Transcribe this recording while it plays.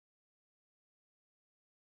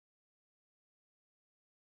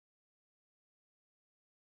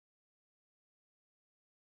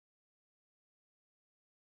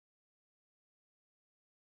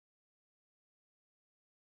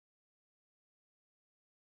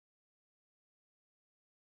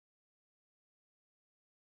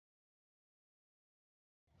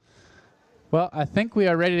Well, I think we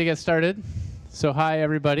are ready to get started. So hi,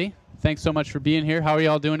 everybody. Thanks so much for being here. How are you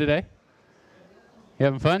all doing today? You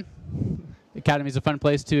having fun? The Academy is a fun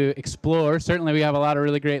place to explore. Certainly, we have a lot of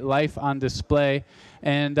really great life on display.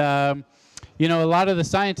 And, you know, a lot of the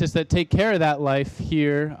scientists that take care of that life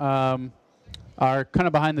here are kind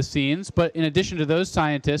of behind the scenes. But in addition to those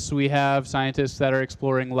scientists, we have scientists that are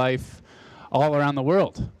exploring life all around the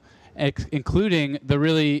world, including the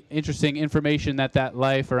really interesting information that that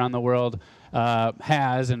life around the world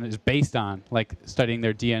has and is based on, like studying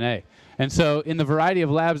their DNA. And so in the variety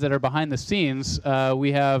of labs that are behind the scenes,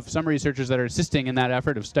 we have some researchers that are assisting in that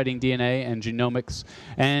effort of studying DNA and genomics.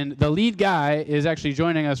 And the lead guy is actually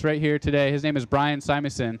joining us right here today. His name is Brian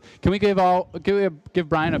Simison. Can we give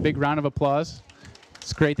Brian a big round of applause?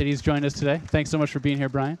 It's great that he's joined us today. Thanks so much for being here,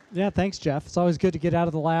 Brian. Yeah, thanks, Jeff. It's always good to get out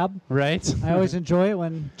of the lab. Right. I always enjoy it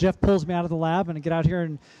when Jeff pulls me out of the lab and get out here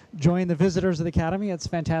and join the visitors of the Academy. It's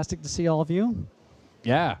fantastic to see all of you.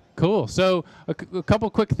 Yeah, cool. So a couple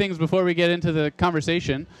quick things before we get into the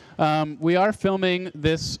conversation. We are filming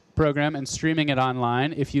this program and streaming it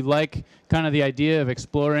online. If you like kind of the idea of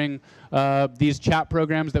exploring these chat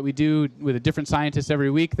programs that we do with a different scientist every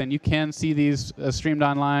week, then you can see these streamed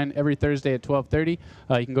online every Thursday at 12:30.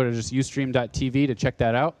 You can go to just ustream.tv to check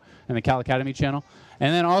that out, and the Cal Academy channel.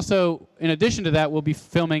 And then also, in addition to that, we'll be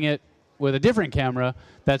filming it with a different camera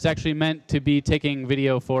that's actually meant to be taking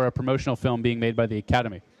video for a promotional film being made by the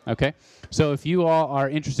Academy. Okay, so if you all are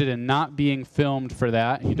interested in not being filmed for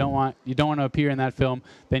that, you don't want to appear in that film,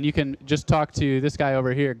 then you can just talk to this guy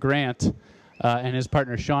over here, Grant, and his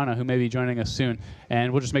partner Shauna, who may be joining us soon,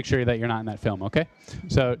 and we'll just make sure that you're not in that film. Okay,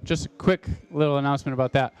 so just a quick little announcement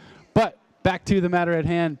about that. But back to the matter at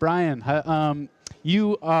hand, Brian.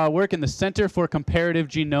 You work in the Center for Comparative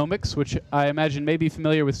Genomics, which I imagine may be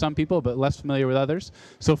familiar with some people, but less familiar with others.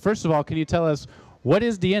 So first of all, can you tell us what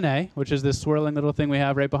is DNA, which is this swirling little thing we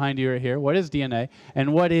have right behind you right here? What is DNA,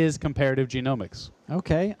 and what is comparative genomics?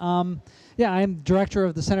 Okay. Yeah, I'm director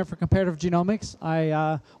of the Center for Comparative Genomics.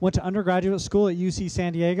 I went to undergraduate school at UC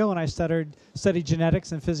San Diego, and I studied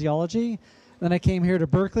genetics and physiology. Then I came here to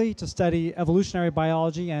Berkeley to study evolutionary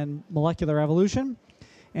biology and molecular evolution.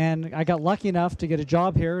 And I got lucky enough to get a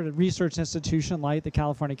job here at a research institution like the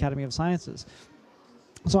California Academy of Sciences.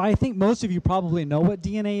 So I think most of you probably know what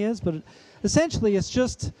DNA is, but essentially it's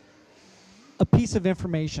just a piece of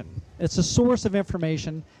information. It's a source of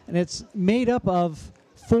information, and it's made up of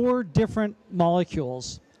 4 different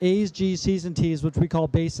molecules, A's, G's, C's, and T's, which we call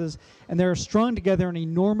bases, and they're strung together in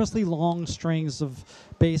enormously long strings of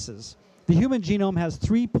bases. The human genome has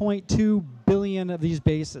 3.2 billion of these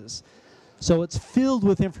bases. So it's filled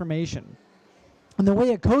with information. And the way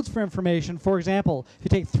it codes for information, for example, if you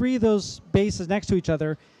take 3 of those bases next to each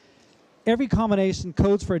other, every combination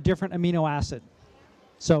codes for a different amino acid.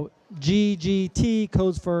 So GGT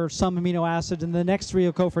codes for some amino acid, and the next 3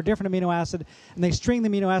 will code for a different amino acid, and they string the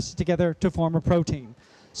amino acids together to form a protein.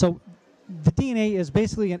 So the DNA is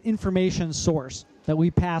basically an information source that we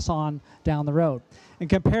pass on down the road. And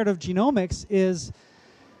comparative genomics is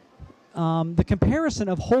the comparison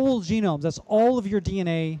of whole genomes, that's all of your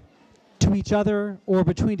DNA, to each other or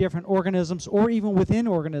between different organisms or even within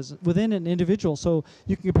an individual. So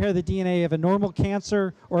you can compare the DNA of a normal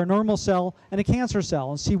cancer or a normal cell and a cancer cell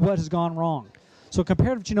and see what has gone wrong. So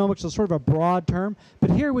comparative genomics is sort of a broad term,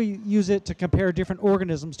 but here we use it to compare different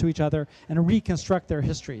organisms to each other and reconstruct their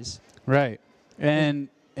histories. Right. And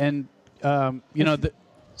you know,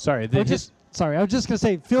 sorry, I was just going to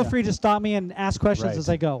say, feel free to stop me and ask questions as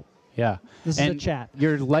I go. Yeah. This is a chat.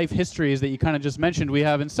 Your life histories that you kind of just mentioned, we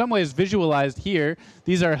have in some ways visualized here.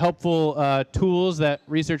 These are helpful tools that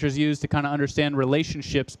researchers use to kind of understand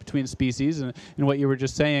relationships between species and what you were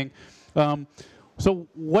just saying. So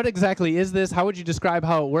what exactly is this? How would you describe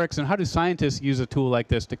how it works? And how do scientists use a tool like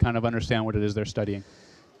this to kind of understand what it is they're studying?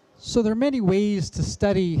 So there are many ways to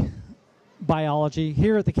study biology.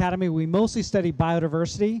 Here at the Academy, we mostly study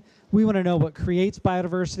biodiversity. We want to know what creates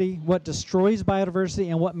biodiversity, what destroys biodiversity,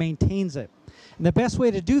 and what maintains it. And the best way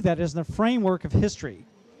to do that is in the framework of history.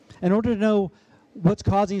 In order to know what's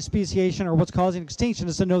causing speciation or what's causing extinction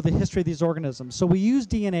is to know the history of these organisms. So we use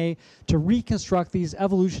DNA to reconstruct these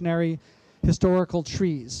evolutionary historical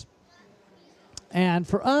trees. And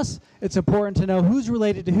for us, it's important to know who's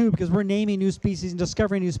related to who because we're naming new species and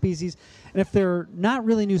discovering new species. And if they're not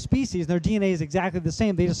really new species, their DNA is exactly the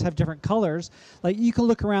same, they just have different colors. Like you can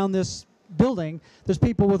look around this building, there's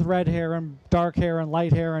people with red hair and dark hair and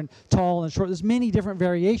light hair and tall and short. There's many different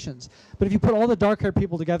variations. But if you put all the dark-haired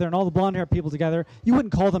people together and all the blonde-haired people together, you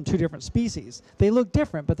wouldn't call them 2 different species. They look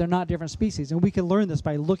different, but they're not different species. And we can learn this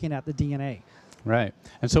by looking at the DNA. Right.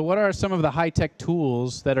 And so what are some of the high-tech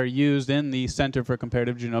tools that are used in the Center for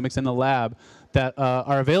Comparative Genomics in the lab that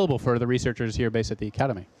are available for the researchers here based at the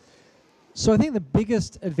Academy? So I think the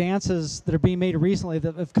biggest advances that are being made recently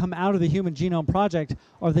that have come out of the Human Genome Project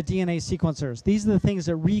are the DNA sequencers. These are the things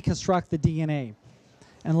that reconstruct the DNA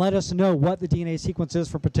and let us know what the DNA sequence is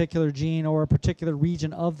for a particular gene or a particular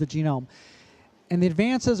region of the genome. And the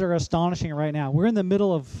advances are astonishing right now. We're in the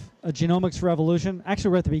middle of a genomics revolution.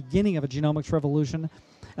 Actually, we're at the beginning of a genomics revolution.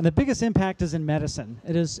 And the biggest impact is in medicine.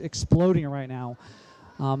 It is exploding right now.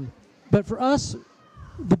 But for us,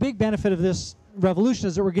 the big benefit of this revolution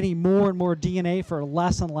is that we're getting more and more DNA for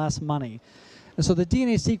less and less money. And so the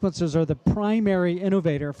DNA sequencers are the primary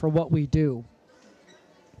innovator for what we do.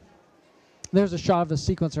 There's a shot of the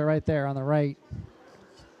sequencer right there on the right.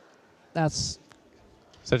 That's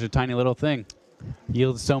such a tiny little thing.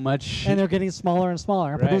 Yields so much. And they're getting smaller and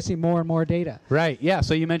smaller and producing more and more data. Right, yeah.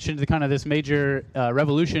 So you mentioned the kind of this major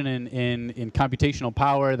revolution in computational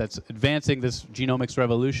power that's advancing this genomics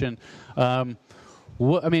revolution.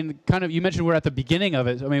 I mean, kind of, you mentioned we're at the beginning of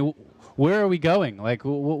it. I mean, where are we going? Like,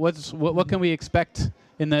 what can we expect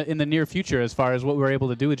in the near future as far as what we're able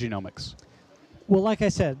to do with genomics? Well, like I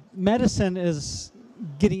said, medicine is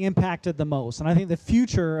getting impacted the most. And I think the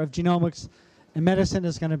future of genomics and medicine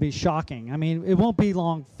is going to be shocking. I mean, it won't be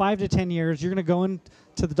long, 5 to 10 years, you're going to go in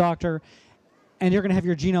to the doctor and you're going to have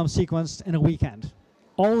your genome sequenced in a weekend.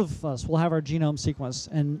 All of us will have our genome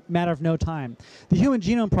sequenced in a matter of no time. The Human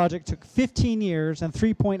Genome Project took 15 years and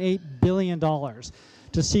 $3.8 billion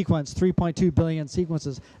to sequence 3.2 billion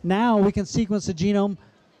sequences. Now we can sequence the genome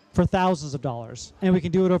for thousands of dollars, and we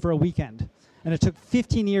can do it over a weekend. And it took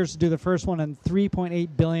 15 years to do the first one and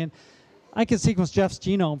 $3.8 billion. I could sequence Jeff's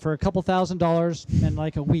genome for a couple $1,000s in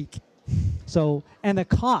like a week. So, and the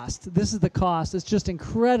cost, this is the cost, it's just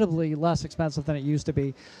incredibly less expensive than it used to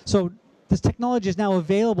be. So this technology is now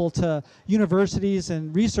available to universities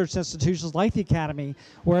and research institutions like the Academy,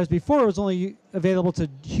 whereas before it was only available to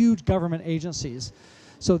huge government agencies.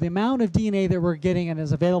 So the amount of DNA that we're getting and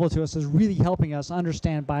is available to us is really helping us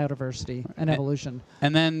understand biodiversity and evolution.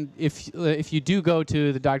 And then if you do go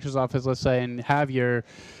to the doctor's office, let's say, and have your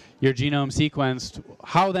genome sequenced,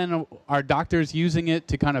 how then are doctors using it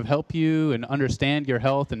to kind of help you and understand your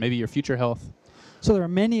health and maybe your future health? So there are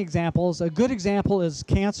many examples. A good example is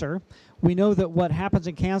cancer. We know that what happens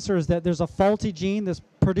in cancer is that there's a faulty gene that's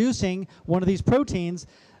producing one of these proteins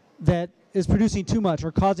that is producing too much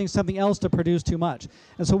or causing something else to produce too much.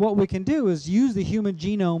 And so what we can do is use the human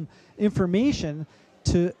genome information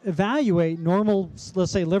to evaluate normal,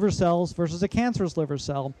 let's say, liver cells versus a cancerous liver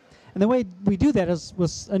cell. And the way we do that is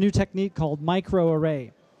with a new technique called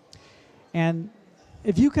microarray. And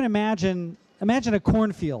if you can imagine a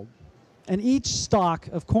cornfield, and each stalk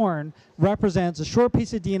of corn represents a short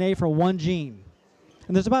piece of DNA for one gene.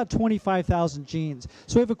 And there's about 25,000 genes.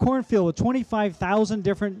 So we have a cornfield with 25,000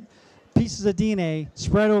 different pieces of DNA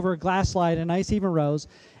spread over a glass slide in nice even rows,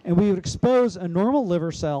 and we would expose a normal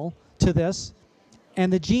liver cell to this,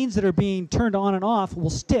 and the genes that are being turned on and off will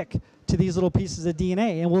stick to these little pieces of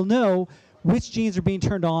DNA, and we'll know which genes are being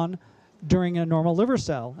turned on during a normal liver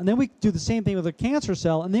cell. And then we do the same thing with a cancer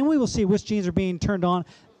cell, and then we will see which genes are being turned on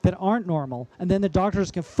that aren't normal. And then the doctors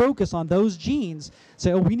can focus on those genes,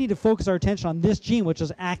 say, oh, we need to focus our attention on this gene which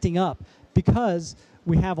is acting up because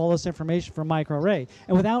we have all this information from microarray.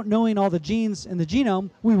 And without knowing all the genes in the genome,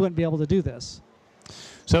 we wouldn't be able to do this.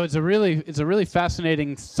 So it's a really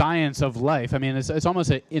fascinating science of life. I mean, it's almost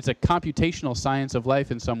a computational science of life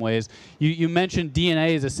in some ways. You mentioned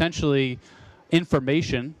DNA is essentially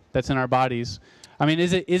information that's in our bodies. I mean,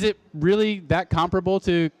 is it really that comparable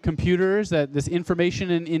to computers, that this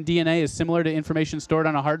information in DNA is similar to information stored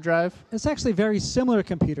on a hard drive? It's actually very similar to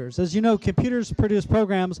computers. As you know, computers produce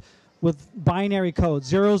programs with binary code,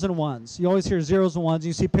 zeros and ones. You always hear zeros and ones.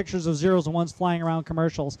 You see pictures of zeros and ones flying around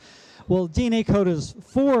commercials. Well, DNA code is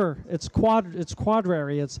it's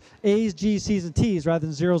quadrary. It's A's, G's, C's, and T's rather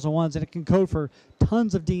than zeros and ones, and it can code for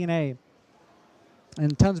tons of DNA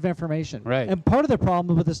and tons of information. Right. And part of the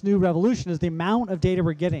problem with this new revolution is the amount of data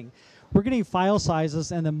we're getting. We're getting file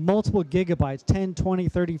sizes and the multiple gigabytes, 10, 20,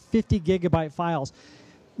 30, 50 gigabyte files.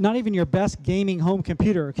 Not even your best gaming home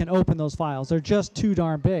computer can open those files. They're just too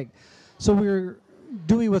darn big. So we're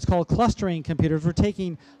doing what's called clustering computers. We're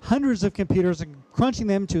taking hundreds of computers and crunching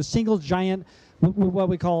them to a single giant, what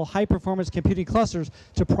we call high-performance computing clusters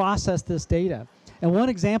to process this data. And one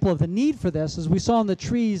example of the need for this is we saw in the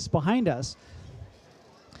trees behind us.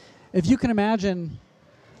 If you can imagine,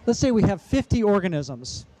 let's say we have 50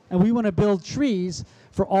 organisms, and we want to build trees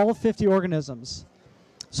for all 50 organisms.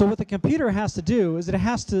 So what the computer has to do is it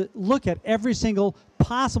has to look at every single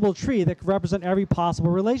possible tree that could represent every possible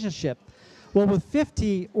relationship. Well, with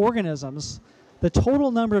 50 organisms, the total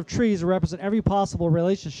number of trees that represent every possible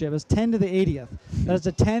relationship is 10 to the 80th. That is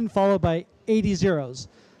a 10 followed by 80 zeros.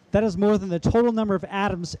 That is more than the total number of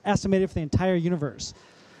atoms estimated for the entire universe.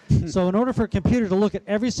 So in order for a computer to look at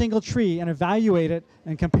every single tree and evaluate it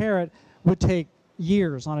and compare it would take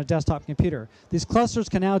years on a desktop computer. These clusters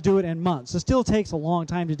can now do it in months. It still takes a long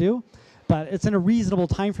time to do, but it's in a reasonable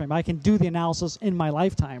time frame. I can do the analysis in my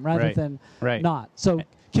lifetime rather than not. So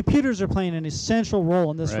computers are playing an essential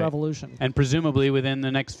role in this revolution. And presumably within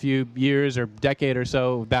the next few years or decade or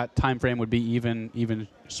so, that time frame would be even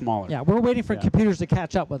smaller. Yeah, we're waiting for computers to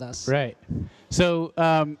catch up with us. Right.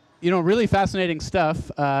 So, you know, really fascinating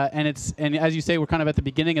stuff, and as you say, we're kind of at the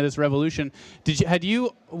beginning of this revolution. Had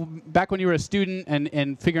you back when you were a student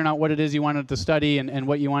and figuring out what it is you wanted to study and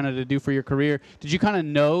what you wanted to do for your career, did you kind of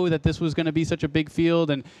know that this was going to be such a big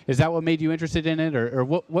field, and is that what made you interested in it, or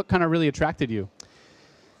what kind of really attracted you?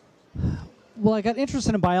 Well, I got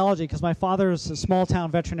interested in biology because my father is a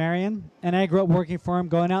small-town veterinarian, and I grew up working for him,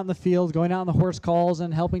 going out in the field, going out on the horse calls,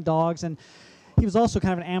 and helping dogs. And he was also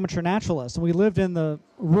kind of an amateur naturalist, and we lived in the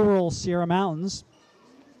rural Sierra Mountains.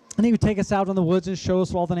 And he would take us out in the woods and show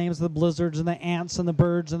us all the names of the blizzards and the ants and the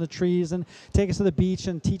birds and the trees, and take us to the beach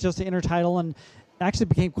and teach us the intertidal. And actually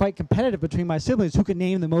became quite competitive between my siblings who could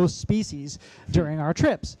name the most species during our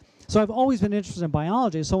trips. So I've always been interested in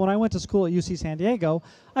biology. So when I went to school at UC San Diego,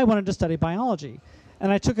 I wanted to study biology.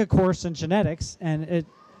 And I took a course in genetics, and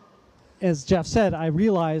as Jeff said, I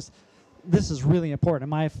realized this is really important.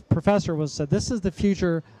 And my professor said, this is the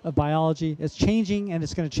future of biology. It's changing, and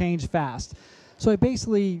it's going to change fast. So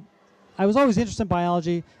I was always interested in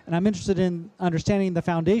biology, and I'm interested in understanding the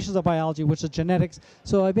foundations of biology, which is genetics.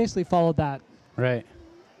 So I basically followed that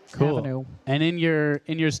avenue. And in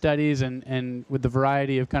your studies and with the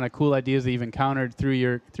variety of kind of cool ideas that you've encountered through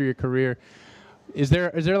your career, is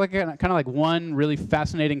there like kind of like one really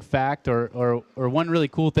fascinating fact or one really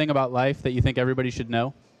cool thing about life that you think everybody should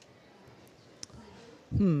know?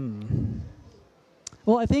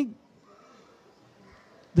 Well, I think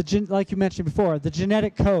like you mentioned before, the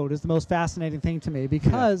genetic code is the most fascinating thing to me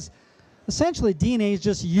because essentially DNA is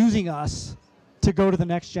just using us to go to the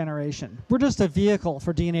next generation. We're just a vehicle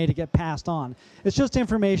for DNA to get passed on. It's just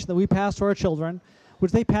information that we pass to our children,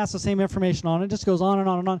 which they pass the same information on. It just goes on and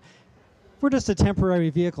on and on. We're just a temporary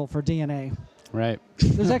vehicle for DNA. Right.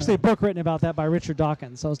 There's actually a book written about that by Richard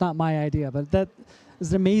Dawkins, so it's not my idea, but that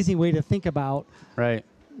is an amazing way to think about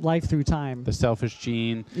life through time. The selfish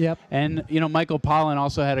gene. Yep. And, you know, Michael Pollan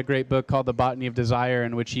also had a great book called The Botany of Desire,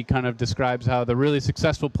 in which he kind of describes how the really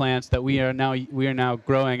successful plants that we are now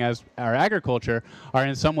growing as our agriculture are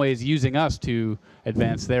in some ways using us to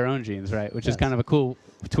advance their own genes, right? Which is kind of a cool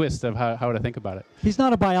twist of how to think about it. He's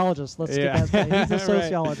not a biologist, let's get that straight. He's a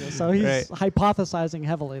sociologist, so he's hypothesizing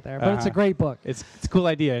heavily there. But it's a great book. It's a cool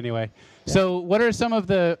idea anyway. Yeah. So what are some of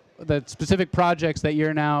the specific projects that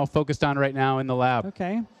you're now focused on right now in the lab?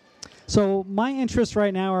 Okay. So my interests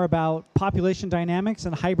right now are about population dynamics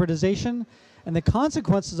and hybridization and the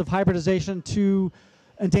consequences of hybridization to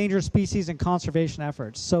endangered species and conservation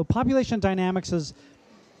efforts. So population dynamics is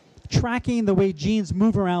tracking the way genes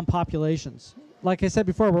move around populations. Like I said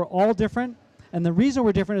before, we're all different, and the reason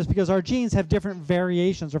we're different is because our genes have different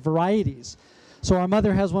variations or varieties. So our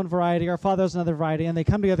mother has one variety, our father has another variety, and they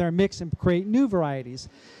come together and mix and create new varieties.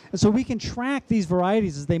 And so we can track these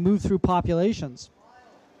varieties as they move through populations.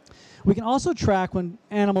 We can also track when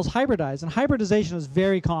animals hybridize, and hybridization is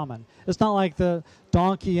very common. It's not like the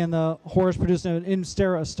donkey and the horse producing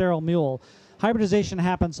a sterile mule. Hybridization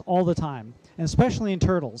happens all the time, and especially in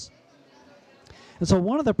turtles. And so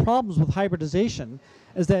one of the problems with hybridization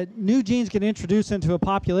is that new genes get introduced into a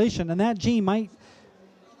population, and that gene might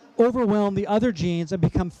overwhelm the other genes and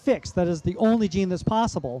become fixed. That is the only gene that's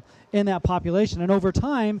possible in that population. And over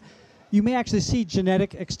time, you may actually see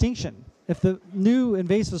genetic extinction. If the new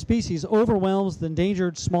invasive species overwhelms the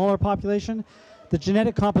endangered smaller population, the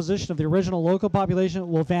genetic composition of the original local population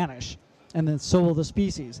will vanish, and then so will the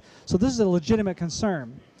species. So this is a legitimate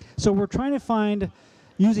concern. So we're trying to find,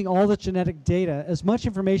 using all the genetic data, as much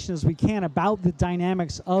information as we can about the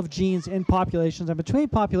dynamics of genes in populations and between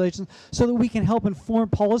populations so that we can help inform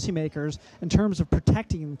policymakers in terms of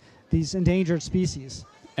protecting these endangered species.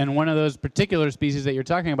 And one of those particular species that you're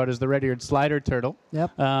talking about is the red-eared slider turtle.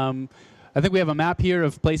 Yep. I think we have a map here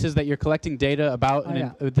of places that you're collecting data about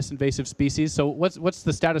this invasive species. So what's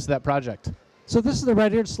the status of that project? So this is the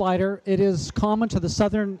red-eared slider. It is common to the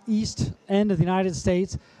southern east end of the United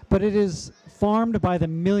States, but it is farmed by the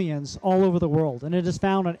millions all over the world, and it is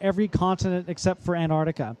found on every continent except for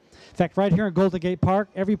Antarctica. In fact, right here in Golden Gate Park,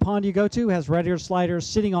 every pond you go to has red-eared sliders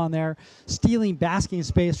sitting on there, stealing basking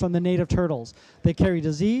space from the native turtles. They carry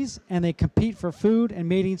disease, and they compete for food and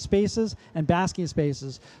mating spaces and basking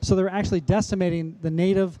spaces. So they're actually decimating the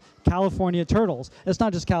native California turtles. It's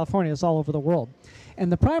not just California, it's all over the world.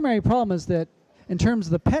 And the primary problem is that in terms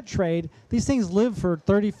of the pet trade, these things live for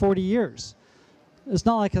 30, 40 years. It's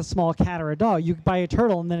not like a small cat or a dog. You buy a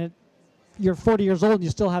turtle, and then you're 40 years old, and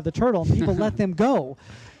you still have the turtle, and people let them go.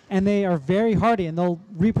 And they are very hardy, and they'll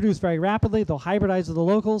reproduce very rapidly. They'll hybridize with the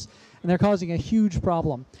locals, and they're causing a huge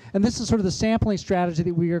problem. And this is sort of the sampling strategy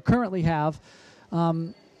that we currently have.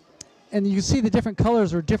 And you can see the different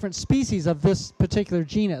colors are different species of this particular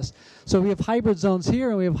genus. So we have hybrid zones here,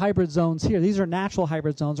 and we have hybrid zones here. These are natural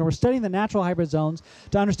hybrid zones, and we're studying the natural hybrid zones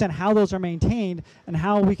to understand how those are maintained and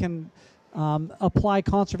how we can apply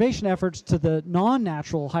conservation efforts to the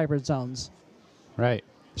non-natural hybrid zones. Right.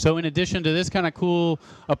 So in addition to this kind of cool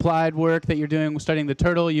applied work that you're doing studying the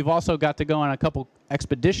turtle, you've also got to go on a couple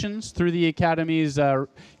expeditions through the Academy's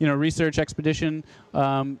research expedition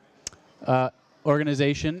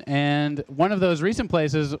organization. And one of those recent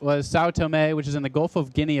places was Sao Tome, which is in the Gulf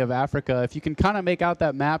of Guinea of Africa. If you can kind of make out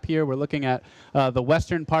that map here, we're looking at the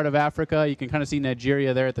western part of Africa. You can kind of see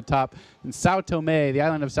Nigeria there at the top. And Sao Tome, the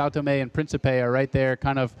island of Sao Tome and Principe are right there,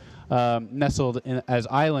 kind of nestled as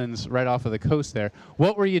islands right off of the coast there.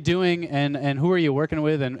 What were you doing, and who were you working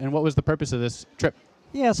with, and what was the purpose of this trip?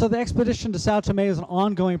 Yeah, so the expedition to Sao Tome is an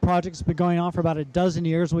ongoing project. It's been going on for about a dozen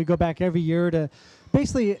years, and we go back every year to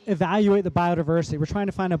basically evaluate the biodiversity. We're trying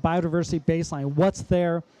to find a biodiversity baseline. What's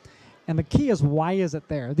there? And the key is, why is it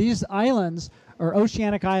there? These islands are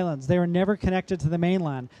oceanic islands. They were never connected to the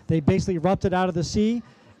mainland. They basically erupted out of the sea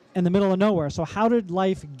in the middle of nowhere. So how did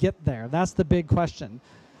life get there? That's the big question.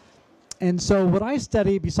 And so what I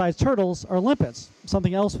study, besides turtles, are limpets,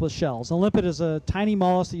 something else with shells. A limpet is a tiny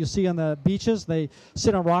mollusk that you see on the beaches. They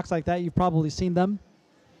sit on rocks like that. You've probably seen them.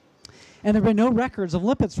 And there have been no records of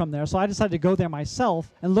limpets from there, so I decided to go there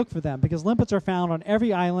myself and look for them, because limpets are found on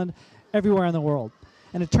every island, everywhere in the world.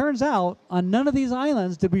 And it turns out, on none of these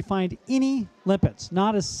islands did we find any limpets,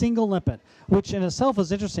 not a single limpet, which in itself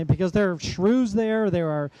is interesting, because there are shrews there, there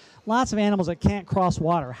are lots of animals that can't cross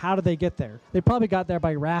water. How did they get there? They probably got there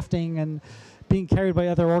by rafting and being carried by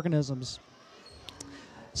other organisms.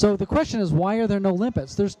 So the question is, why are there no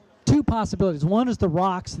limpets? There's two possibilities. One is the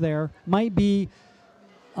rocks there might be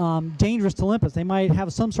dangerous to limpets. They might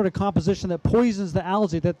have some sort of composition that poisons the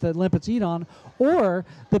algae that the limpets eat on, or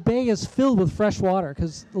the bay is filled with fresh water,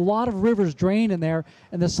 because a lot of rivers drain in there,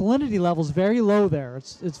 and the salinity level is very low there.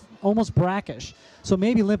 It's almost brackish. So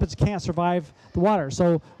maybe limpets can't survive the water.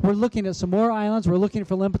 So we're looking at some more islands. We're looking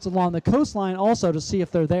for limpets along the coastline also to see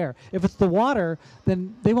if they're there. If it's the water,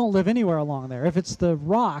 then they won't live anywhere along there. If it's the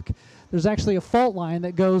rock, there's actually a fault line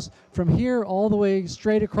that goes from here all the way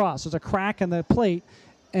straight across. There's a crack in the plate,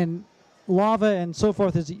 and lava and so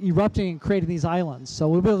forth is erupting and creating these islands. So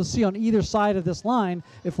we'll be able to see on either side of this line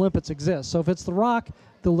if limpets exist. So if it's the rock,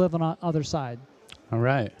 they'll live on the other side. All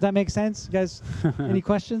right. Does that make sense, guys? Any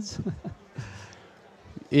questions?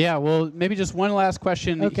 Yeah, well, maybe just one last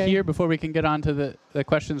question here before we can get on to the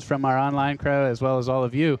questions from our online crowd as well as all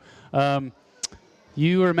of you.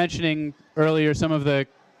 You were mentioning earlier some of the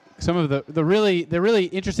really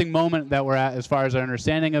interesting moment that we're at as far as our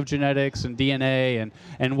understanding of genetics and DNA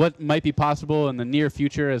and what might be possible in the near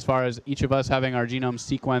future as far as each of us having our genomes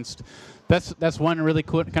sequenced. That's one really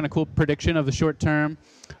cool, kind of cool prediction of the short-term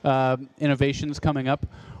innovations coming up.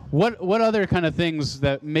 What other kind of things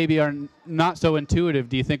that maybe are not so intuitive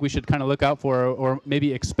do you think we should kind of look out for, or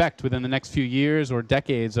maybe expect within the next few years or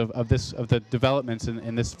decades of the developments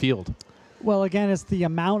in this field? Well, again, it's the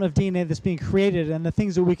amount of DNA that's being created and the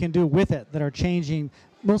things that we can do with it that are changing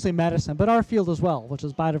mostly medicine, but our field as well, which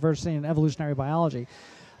is biodiversity and evolutionary biology.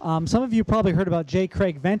 Some of you probably heard about J.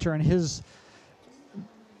 Craig Venter and his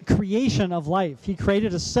creation of life. He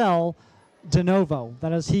created a cell de novo.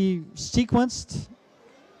 That is, he sequenced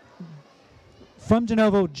from de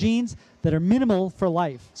novo genes that are minimal for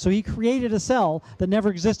life. So he created a cell that never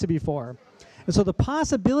existed before. And so the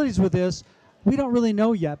possibilities with this, we don't really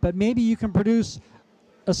know yet, but maybe you can produce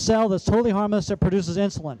a cell that's totally harmless that produces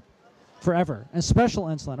insulin forever, and special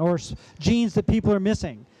insulin, or genes that people are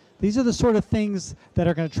missing. These are the sort of things that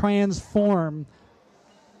are going to transform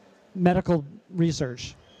medical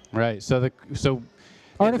research. Right. So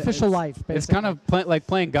artificial life, basically. It's kind of like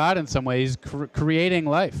playing God in some ways, creating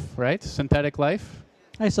life, right? Synthetic life.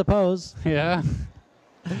 I suppose. Yeah.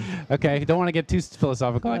 Okay, don't want to get too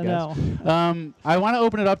philosophical, I guess. know. I want to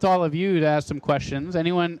open it up to all of you to ask some questions.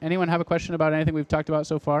 Anyone have a question about anything we've talked about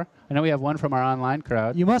so far? I know we have one from our online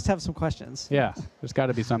crowd. You must have some questions. Yeah, there's got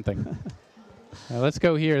to be something. Let's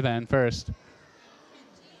go here then first.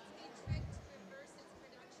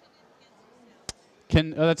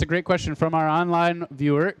 That's a great question from our online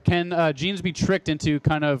viewer. Can genes be tricked into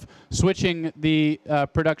kind of switching the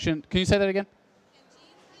production? Can you say that again?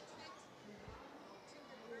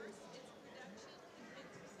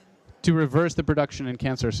 To reverse the production in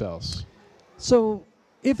cancer cells. So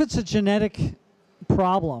if it's a genetic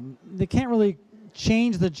problem, they can't really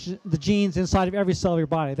change the genes inside of every cell of your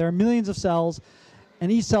body. There are millions of cells,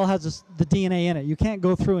 and each cell has the DNA in it. You can't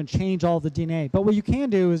go through and change all the DNA. But what you can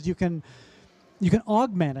do is you can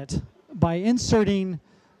augment it by inserting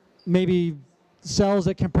maybe cells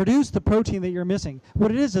that can produce the protein that you're missing. What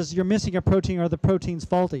it is you're missing a protein or the protein's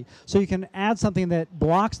faulty. So you can add something that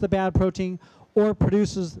blocks the bad protein or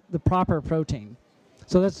produces the proper protein.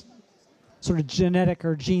 So that's sort of genetic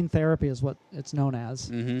or gene therapy is what it's known as.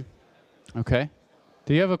 Mm-hmm. Okay.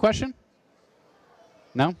 Do you have a question?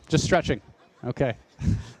 No? Just stretching. Okay.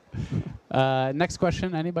 Next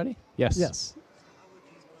question, anybody? Yes. Yes.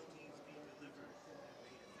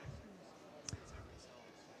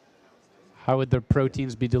 How would the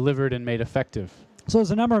proteins be delivered and made effective? So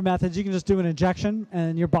there's a number of methods. You can just do an injection,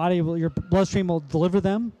 and your bloodstream will deliver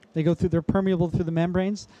them. They're permeable through the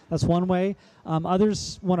membranes. That's one way.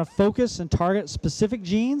 Others want to focus and target specific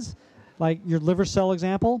genes, like your liver cell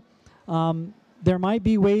example. There might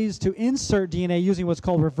be ways to insert DNA using what's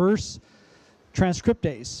called reverse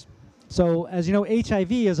transcriptase. So as you know,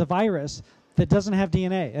 HIV is a virus that doesn't have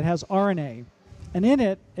DNA. It has RNA. And in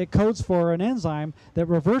it, it codes for an enzyme that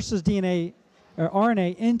reverses DNA or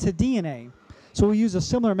RNA into DNA. So we use a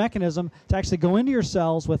similar mechanism to actually go into your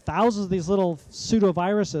cells with thousands of these little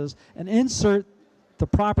pseudoviruses and insert the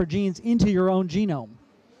proper genes into your own genome.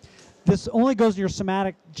 This only goes to your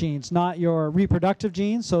somatic genes, not your reproductive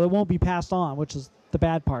genes, so it won't be passed on, which is the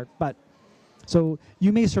bad part. But so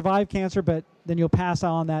you may survive cancer, but then you'll pass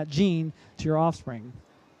on that gene to your offspring.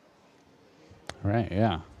 Right,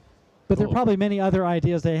 yeah. But there are probably many other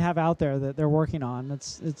ideas they have out there that they're working on.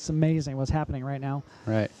 It's amazing what's happening right now.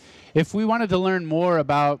 Right. If we wanted to learn more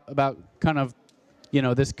about kind of,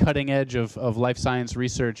 this cutting edge of life science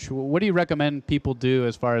research, what do you recommend people do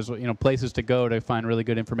as far as, places to go to find really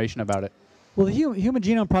good information about it? Well, the Human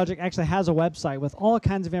Genome Project actually has a website with all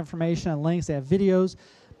kinds of information and links. They have videos.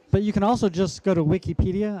 But you can also just go to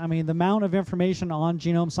Wikipedia. I mean, the amount of information on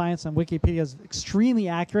genome science on Wikipedia is extremely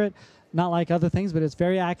accurate. Not like other things, but it's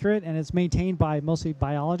very accurate, and it's maintained by mostly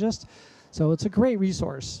biologists. So it's a great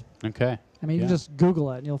resource. Okay. I mean, you can just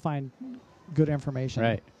Google it, and you'll find good information.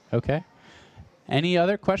 Right. Okay. Any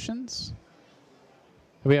other questions?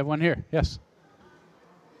 We have one here. Yes.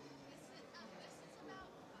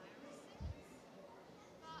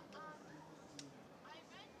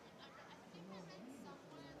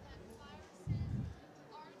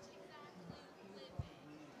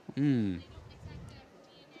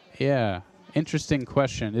 Yeah. Interesting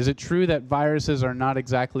question. Is it true that viruses are not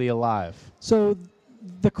exactly alive? So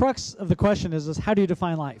the crux of the question is how do you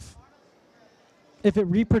define life? If it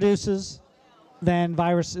reproduces, then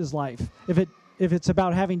virus is life. If it's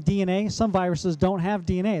about having DNA, some viruses don't have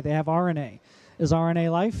DNA. They have RNA. Is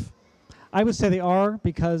RNA life? I would say they are,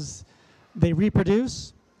 because they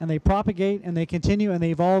reproduce and they propagate and they continue and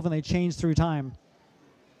they evolve and they change through time.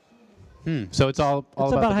 So it's all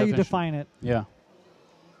about how you define it. Yeah.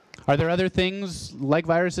 Are there other things like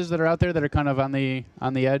viruses that are out there that are kind of on the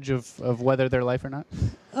edge of whether they're life or not?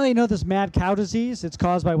 Oh, you know this mad cow disease? It's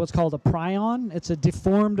caused by what's called a prion. It's a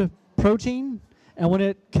deformed protein, and when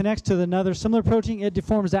it connects to another similar protein, it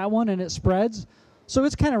deforms that one and it spreads. So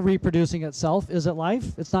it's kind of reproducing itself. Is it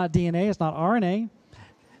life? It's not DNA. It's not RNA.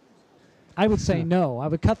 I would say no. I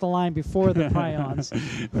would cut the line before the prions.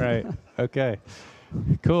 Right. Okay.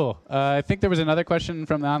 Cool. I think there was another question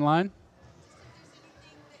from the online.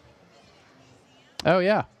 Oh,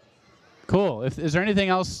 yeah. Cool. Is there anything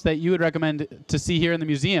else that you would recommend to see here in the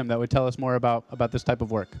museum that would tell us more about this type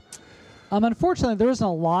of work? Unfortunately, there isn't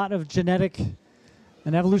a lot of genetic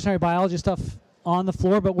and evolutionary biology stuff on the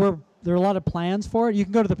floor, but there are a lot of plans for it. You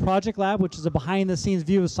can go to the project lab, which is a behind-the-scenes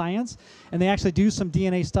view of science, and they actually do some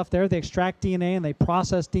DNA stuff there. They extract DNA and they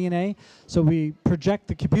process DNA. So we project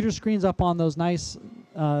the computer screens up on those nice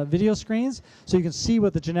video screens, so you can see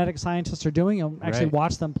what the genetic scientists are doing and actually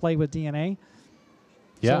watch them play with DNA.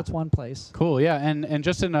 Yeah. So it's one place. Cool, yeah, and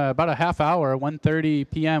just in about a half hour, 1:30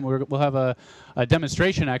 p.m., we'll have a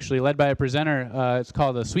demonstration actually led by a presenter. It's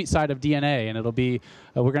called The Sweet Side of DNA, and it'll be,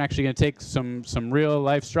 we're actually going to take some real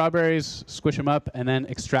life strawberries, squish them up, and then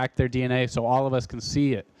extract their DNA so all of us can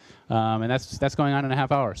see it. And that's going on in a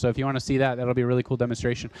half hour. So if you want to see that, that'll be a really cool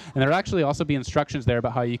demonstration. And there'll actually also be instructions there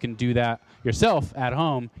about how you can do that yourself at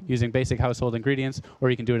home using basic household ingredients, or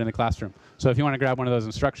you can do it in the classroom. So if you want to grab one of those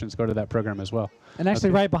instructions, go to that program as well. And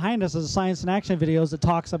actually right behind us is a Science in Action videos that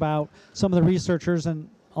talks about some of the researchers, and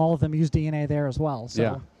all of them use DNA there as well. So.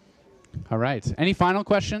 Yeah. All right. Any final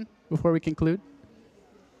question before we conclude?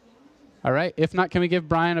 All right. If not, can we give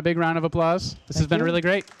Brian a big round of applause? This has been really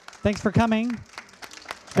great. Thanks for coming.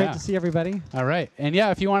 Great to see everybody. All right. And yeah,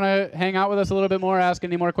 if you want to hang out with us a little bit more, ask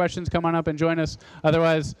any more questions, come on up and join us.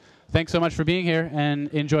 Otherwise, thanks so much for being here, and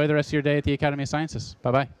enjoy the rest of your day at the Academy of Sciences.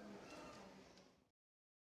 Bye-bye.